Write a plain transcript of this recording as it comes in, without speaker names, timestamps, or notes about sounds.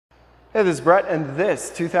Hey, this is Brett, and this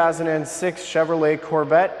 2006 Chevrolet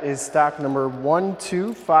Corvette is stock number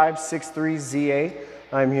 12563ZA.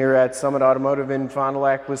 I'm here at Summit Automotive in Fond du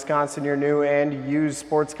Lac, Wisconsin, your new and used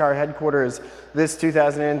sports car headquarters. This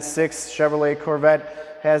 2006 Chevrolet Corvette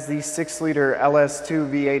has the 6-liter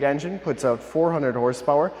LS2 V8 engine, puts out 400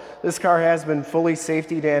 horsepower. This car has been fully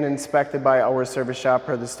safetied and inspected by our service shop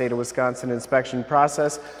per the state of Wisconsin inspection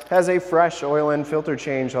process, has a fresh oil and filter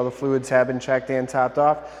change. All the fluids have been checked and topped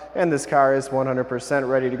off, and this car is 100%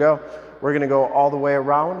 ready to go. We're gonna go all the way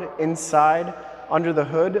around, inside, under the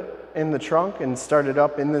hood, in the trunk, and start it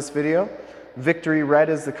up in this video. Victory red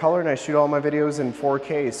is the color, and I shoot all my videos in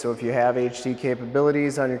 4K, so if you have HD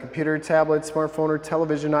capabilities on your computer, tablet, smartphone, or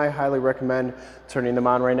television, I highly recommend turning them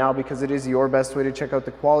on right now because it is your best way to check out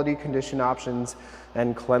the quality, condition, options,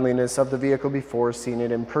 and cleanliness of the vehicle before seeing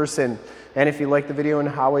it in person. And if you like the video and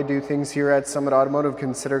how I do things here at Summit Automotive,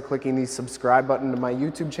 consider clicking the subscribe button to my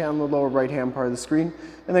YouTube channel in the lower right hand part of the screen,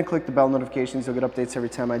 and then click the bell notifications. You'll get updates every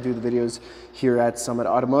time I do the videos here at Summit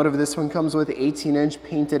Automotive. This one comes with 18-inch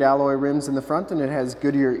painted alloy rims in the front, and it has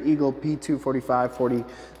Goodyear Eagle P245/40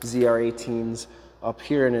 ZR18s up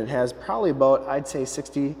here, and it has probably about, I'd say,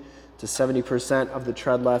 60 to 70% of the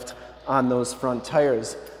tread left on those front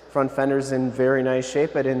tires. Front fender's in very nice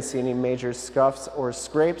shape. I didn't see any major scuffs or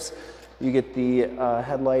scrapes. You get the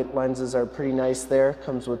headlight lenses are pretty nice there.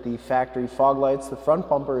 Comes with the factory fog lights. The front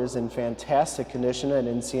bumper is in fantastic condition. I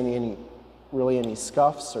didn't see any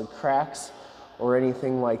scuffs or cracks or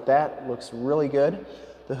anything like that. It looks really good.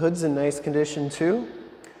 The hood's in nice condition too.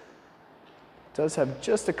 It does have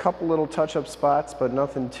just a couple little touch-up spots, but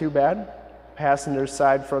nothing too bad. Passenger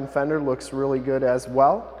side front fender looks really good as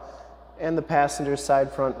well. And the passenger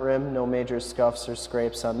side front rim, no major scuffs or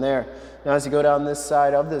scrapes on there. Now as you go down this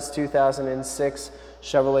side of this 2006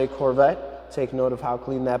 Chevrolet Corvette, take note of how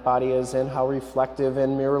clean that body is and how reflective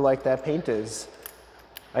and mirror-like that paint is.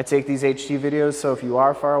 I take these HD videos, so if you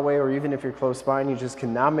are far away or even if you're close by and you just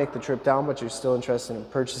cannot make the trip down but you're still interested in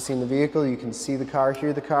purchasing the vehicle, you can see the car,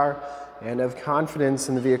 hear the car, and have confidence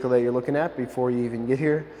in the vehicle that you're looking at before you even get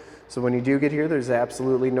here. So when you do get here, there's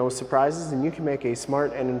absolutely no surprises, and you can make a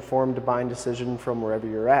smart and informed buying decision from wherever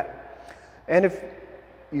you're at. And if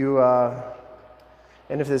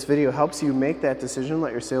this video helps you make that decision,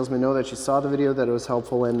 let your salesman know that you saw the video, that it was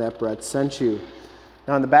helpful, and that Brett sent you.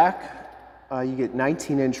 Now on the back, you get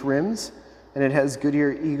 19-inch rims, and it has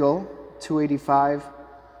Goodyear Eagle 285/35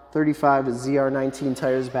 ZR19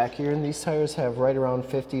 tires back here, and these tires have right around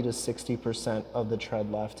 50 to 60% of the tread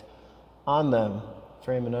left on them.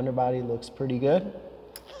 Frame and underbody looks pretty good.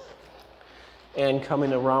 And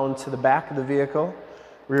coming around to the back of the vehicle,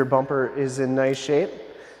 rear bumper is in nice shape.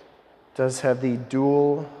 Does have the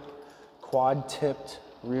dual quad-tipped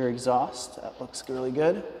rear exhaust. That looks really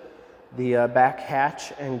good. The back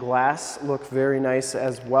hatch and glass look very nice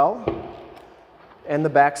as well. And the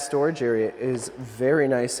back storage area is very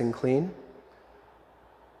nice and clean.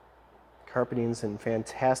 Carpeting's in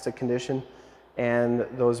fantastic condition, and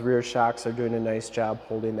those rear shocks are doing a nice job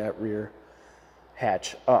holding that rear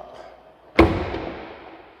hatch up.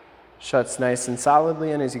 Shuts nice and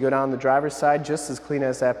solidly, and as you go down the driver's side, just as clean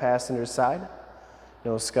as that passenger side.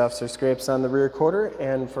 No scuffs or scrapes on the rear quarter,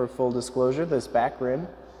 and for full disclosure, this back rim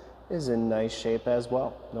is in nice shape as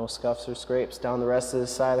well. No scuffs or scrapes. Down the rest of the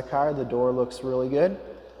side of the car, the door looks really good.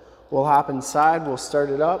 We'll hop inside, we'll start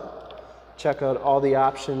it up, check out all the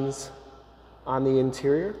options on the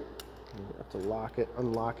interior. You have to lock it,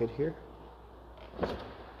 unlock it here.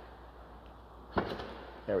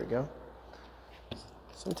 There we go.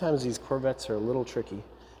 Sometimes these Corvettes are a little tricky.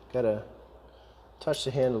 Gotta touch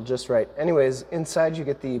the handle just right. Anyways, inside you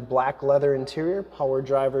get the black leather interior, power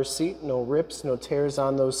driver seat, no rips, no tears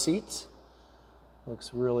on those seats.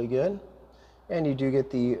 Looks really good. And you do get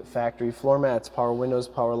the factory floor mats, power windows,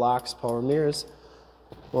 power locks, power mirrors.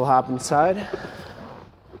 We'll hop inside.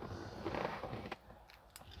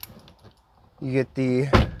 You get the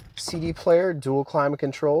CD player, dual climate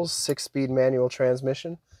controls, 6-speed manual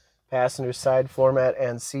transmission. Passenger side floor mat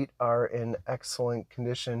and seat are in excellent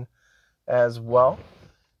condition as well.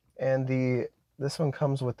 And this one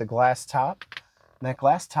comes with the glass top. And that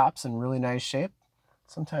glass top's in really nice shape.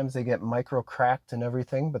 Sometimes they get micro cracked and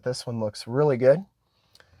everything, but this one looks really good.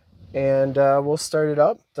 And we'll start it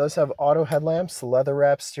up. It does have auto headlamps. The leather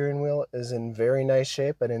wrap steering wheel is in very nice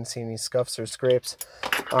shape. I didn't see any scuffs or scrapes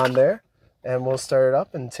on there. And we'll start it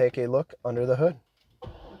up and take a look under the hood.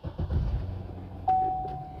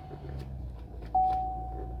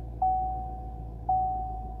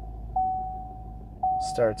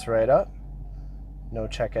 Starts right up. No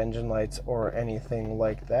check engine lights or anything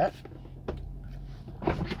like that.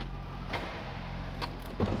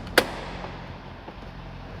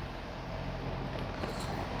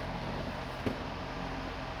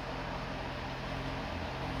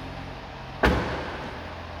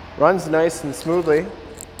 Runs nice and smoothly.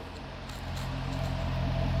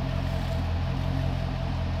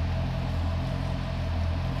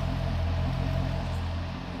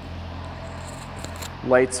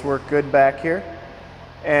 Lights work good back here.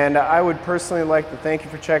 And I would personally like to thank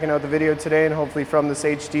you for checking out the video today, and hopefully from this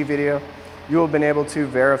HD video you will have been able to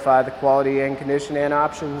verify the quality and condition and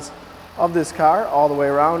options of this car all the way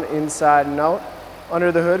around, inside and out.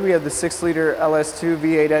 Under the hood we have the 6-liter LS2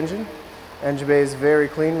 V8 engine. Engine bay is very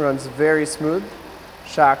clean, runs very smooth.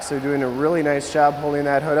 Shocks are doing a really nice job holding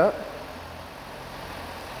that hood up.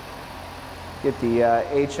 Get the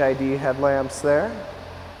HID headlamps there.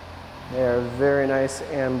 They are very nice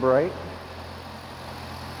and bright.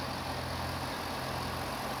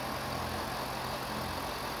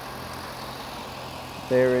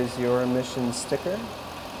 There is your emission sticker.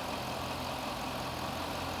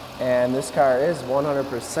 And this car is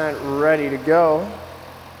 100% ready to go.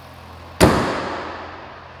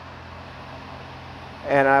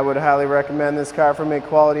 And I would highly recommend this car from a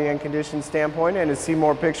quality and condition standpoint. And to see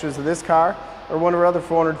more pictures of this car or one of our other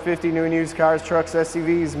 450 new and used cars, trucks,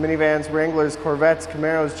 SUVs, minivans, Wranglers, Corvettes,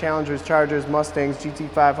 Camaros, Challengers, Chargers, Mustangs,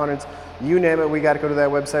 GT500s, you name it, we got to go to that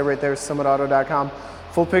website right there, summitauto.com.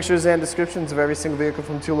 Full pictures and descriptions of every single vehicle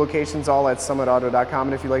from 2 locations, all at summitauto.com.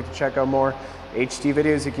 And if you'd like to check out more HD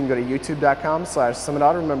videos, you can go to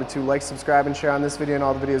youtube.com/summitauto. Remember to like, subscribe, and share on this video and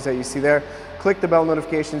all the videos that you see there. Click the bell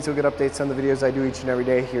notifications, you'll get updates on the videos I do each and every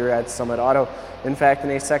day here at Summit Auto. In fact,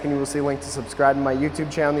 in a second you will see a link to subscribe to my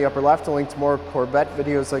YouTube channel in the upper left, a link to more Corvette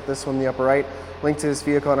videos like this one in the upper right, link to this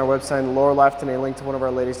vehicle on our website in the lower left, and a link to one of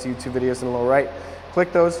our latest YouTube videos in the lower right.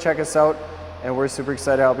 Click those, check us out, and we're super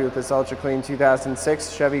excited to help you with this ultra clean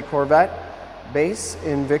 2006 Chevy Corvette Base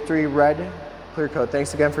in Victory Red Clear Coat.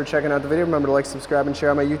 Thanks again for checking out the video. Remember to like, subscribe, and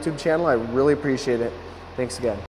share on my YouTube channel. I really appreciate it. Thanks again.